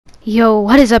Yo,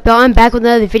 what is up, y'all? I'm back with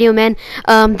another video, man.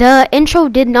 The intro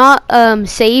did not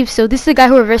save, so this is the guy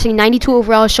who reversing 92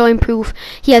 overall, showing proof.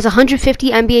 He has 150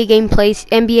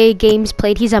 NBA games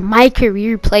played. He's a my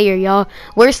career player, y'all.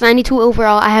 Worst 92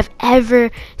 overall I have ever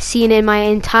seen in my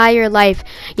entire life.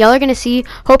 Y'all are gonna see.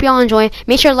 Hope y'all enjoy.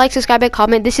 Make sure to like, subscribe, and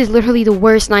comment. This is literally the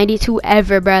worst 92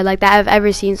 ever, bro. Like that I've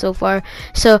ever seen so far.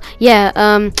 So yeah,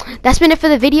 that's been it for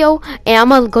the video, and I'm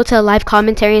gonna go to the live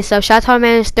commentary and stuff. Shout out to my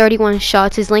man, 31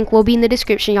 shots. His link will be in the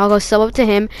description. Y'all go sub up to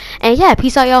him. And yeah,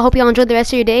 peace out, y'all. Hope y'all enjoyed the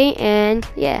rest of your day. And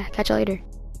yeah, catch y'all later.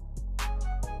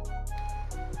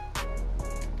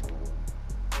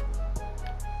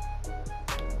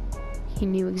 He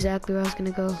knew exactly where I was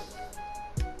gonna go.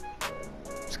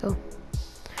 Let's go.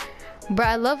 Bro,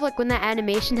 I love like when that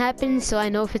animation happens, so I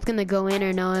know if it's gonna go in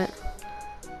or not.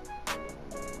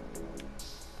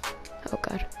 Oh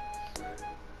god.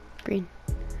 Green.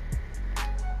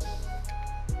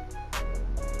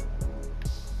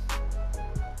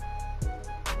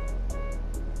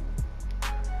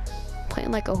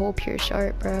 Playing like a whole pure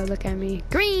sharp, bro. Look at me.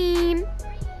 Green!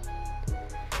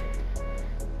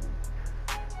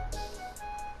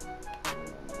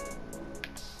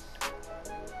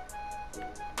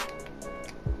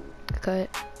 Cut.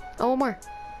 Oh, one more.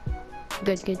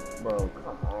 Good, good. Bro,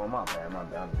 come on, my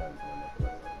bad.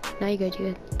 Now you good, you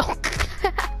good. Oh.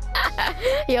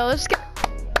 Yo, let's go.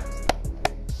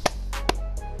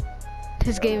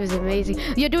 This game is amazing.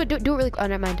 Yo, do it really quick. Oh,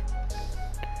 never mind.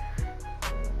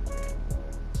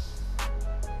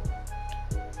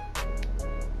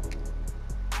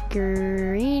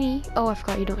 Greeny. Oh, I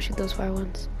forgot you don't shoot those fire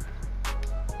ones.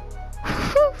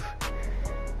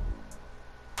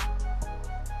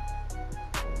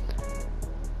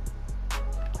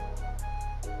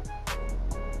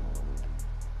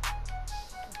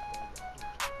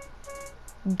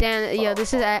 Damn, yo,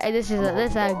 this is. I'm gonna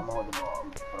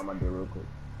do real quick.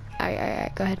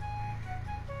 Alright, go ahead.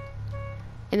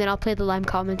 And then I'll play the live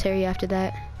commentary after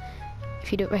that.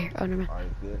 If you do it right here. Oh, never mind.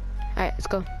 Alright, good. Alright, let's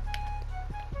go.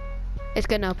 It's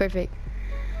good now, perfect.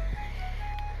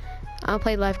 I'll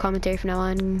play live commentary from now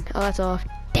on. Oh, that's off.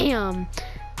 Damn!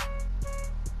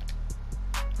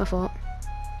 My fault.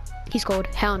 He's cold.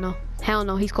 Hell no. Hell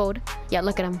no, he's cold. Yeah,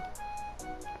 look at him.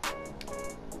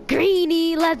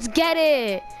 Greeny, let's get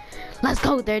it! Let's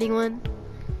go, 31.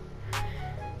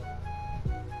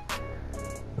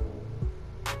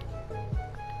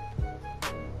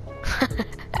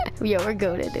 Yo, we're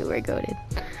goated, dude. We're goated.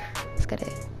 Let's get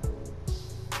it.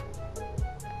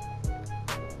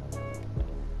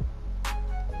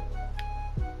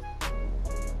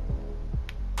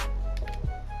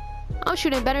 I'm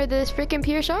shooting better than this freaking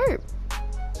pure sharp.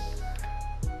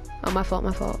 Oh, my fault,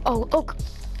 my fault. Oh,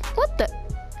 what the?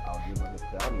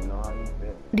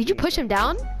 Did you push him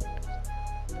down?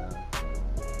 Yeah.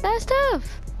 That's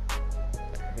tough. I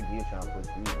think he was trying to push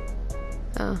me.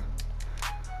 Oh.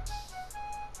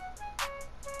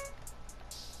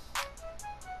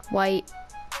 White.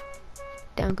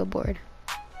 Down, good board.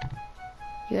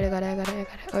 You got it.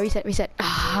 Oh, reset.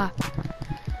 Ah.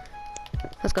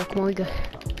 Let's go, come on, we good.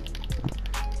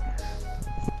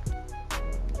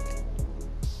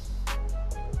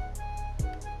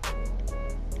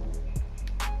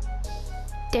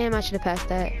 Damn, I should have passed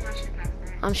that.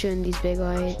 I'm shooting these big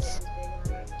whites.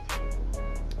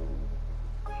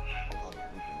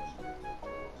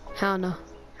 Hell no.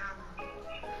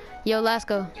 Yo, let's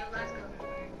go.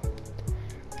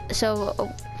 So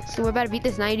we're about to beat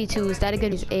this 92. Is that a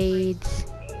good AIDS?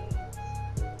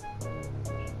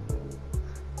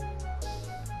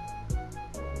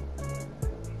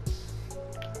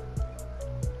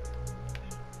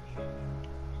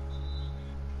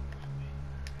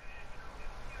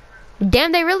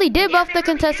 Damn, they really did buff the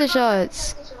contested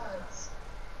shots.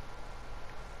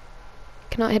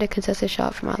 Cannot hit a contested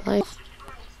shot for my life.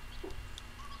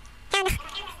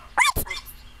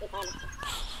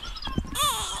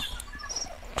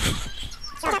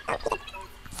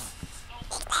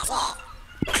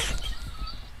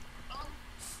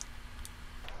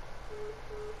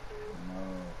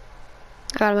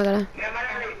 I got him.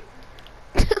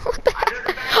 What the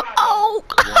heck? Oh!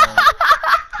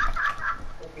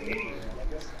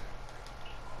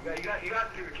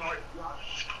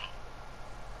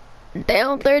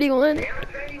 Down 31.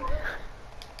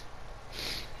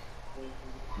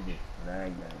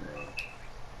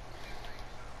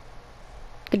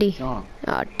 Goodie. Oh,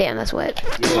 damn, that's wet.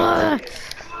 Y'all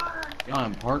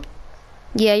in park?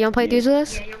 Yeah, you wanna play threes with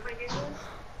us?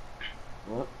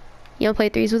 What? You wanna play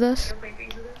threes with us?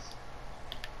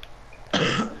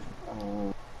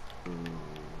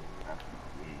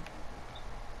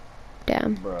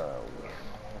 Damn. Bro.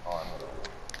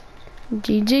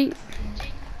 GG.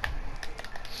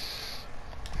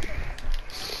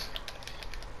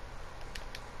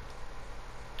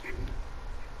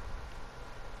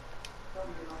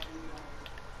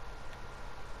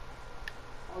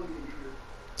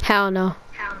 Hell no.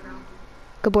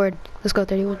 Good board. Let's go,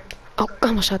 31. Oh, I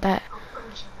almost shot that.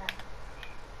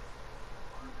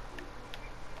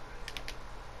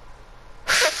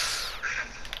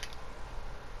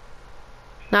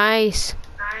 Nice.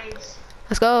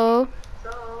 Let's go.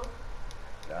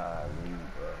 Golly,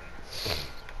 bro.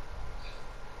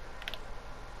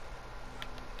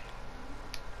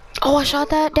 Oh, I shot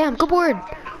that. Damn, good board.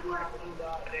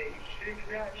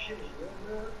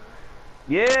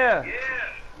 Yeah.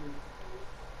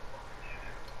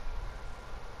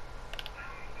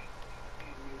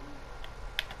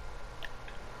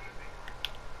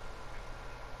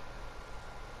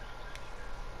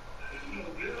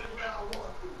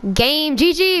 Game.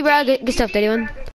 GG, bro. Good stuff, 31.